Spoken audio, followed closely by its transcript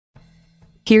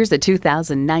Here's a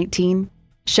 2019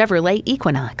 Chevrolet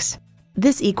Equinox.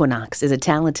 This Equinox is a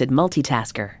talented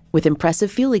multitasker with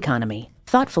impressive fuel economy,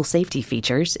 thoughtful safety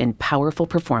features, and powerful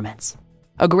performance.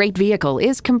 A great vehicle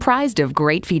is comprised of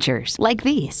great features like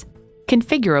these: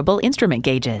 configurable instrument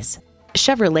gauges,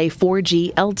 Chevrolet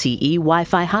 4G LTE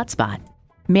Wi-Fi hotspot,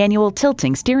 manual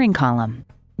tilting steering column,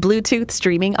 Bluetooth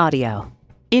streaming audio,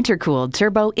 intercooled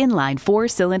turbo inline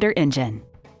 4-cylinder engine,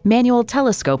 manual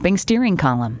telescoping steering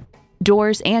column,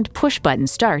 doors and push-button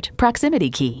start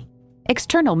proximity key,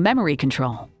 external memory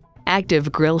control,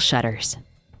 active grille shutters,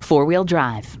 4-wheel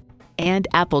drive, and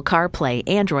Apple CarPlay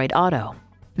Android Auto.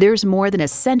 There's more than a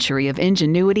century of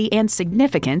ingenuity and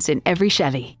significance in every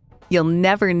Chevy. You'll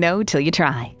never know till you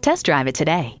try. Test drive it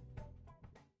today.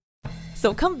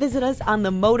 So come visit us on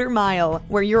the Motor Mile,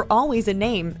 where you're always a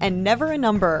name and never a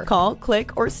number. Call,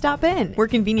 click, or stop in. We're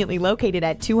conveniently located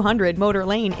at 200 Motor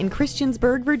Lane in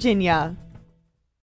Christiansburg, Virginia.